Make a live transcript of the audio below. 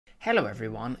Hello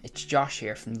everyone, it's Josh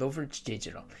here from Loveridge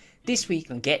Digital. This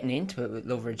week on Getting Into It with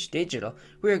Loveridge Digital,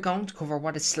 we are going to cover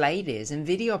what a slate is in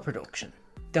video production.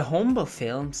 The humble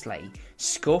film slate,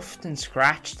 scuffed and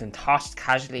scratched and tossed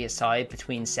casually aside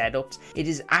between setups, it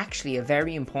is actually a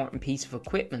very important piece of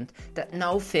equipment that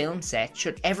no film set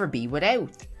should ever be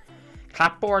without.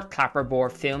 Clapboard,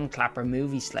 clapperboard, film clapper,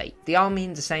 movie slate, they all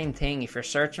mean the same thing if you're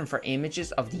searching for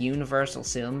images of the universal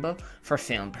symbol for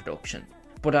film production.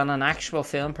 But on an actual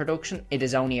film production, it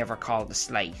is only ever called a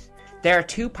slate. There are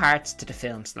two parts to the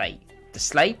film slate. The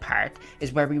slate part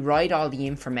is where we write all the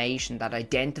information that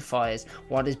identifies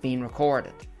what is being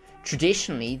recorded.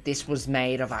 Traditionally, this was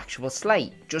made of actual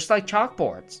slate, just like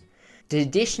chalkboards. The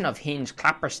addition of hinged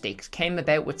clapper sticks came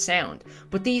about with sound,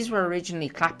 but these were originally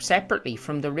clapped separately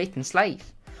from the written slate.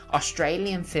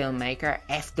 Australian filmmaker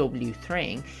F.W.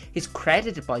 Thring is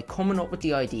credited by coming up with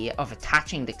the idea of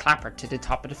attaching the clapper to the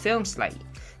top of the film slate.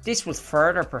 This was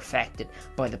further perfected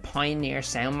by the pioneer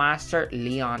soundmaster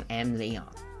Leon M. Leon.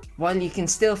 While you can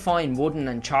still find wooden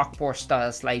and chalkboard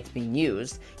style slates being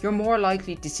used, you're more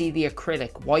likely to see the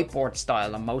acrylic whiteboard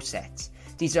style on most sets.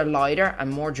 These are lighter and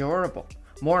more durable.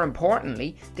 More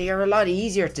importantly, they are a lot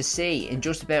easier to see in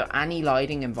just about any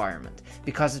lighting environment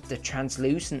because of the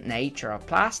translucent nature of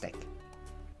plastic.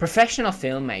 Professional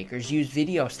filmmakers use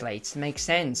video slates to make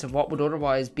sense of what would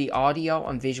otherwise be audio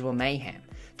and visual mayhem.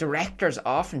 Directors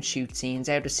often shoot scenes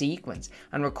out of sequence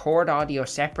and record audio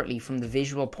separately from the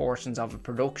visual portions of a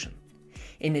production.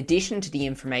 In addition to the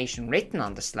information written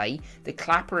on the slate, the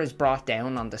clapper is brought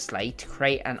down on the slate to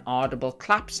create an audible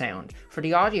clap sound for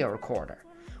the audio recorder.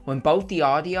 When both the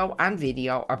audio and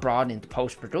video are brought into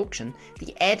post-production,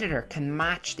 the editor can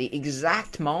match the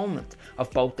exact moment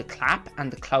of both the clap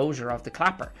and the closure of the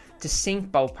clapper to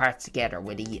sync both parts together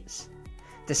with ease.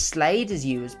 The slate is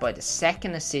used by the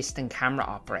second assistant camera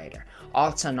operator,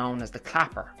 also known as the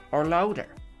clapper or loader.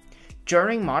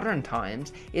 During modern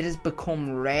times, it has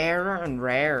become rarer and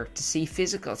rarer to see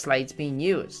physical slates being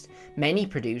used. Many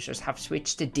producers have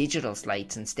switched to digital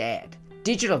slates instead.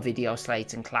 Digital video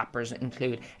slates and clappers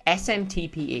include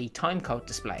SMTPE timecode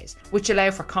displays, which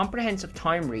allow for comprehensive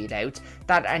time readouts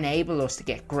that enable us to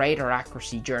get greater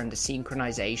accuracy during the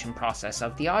synchronization process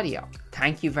of the audio.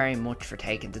 Thank you very much for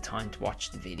taking the time to watch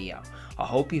the video. I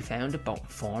hope you found it both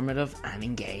informative and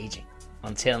engaging.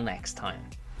 Until next time.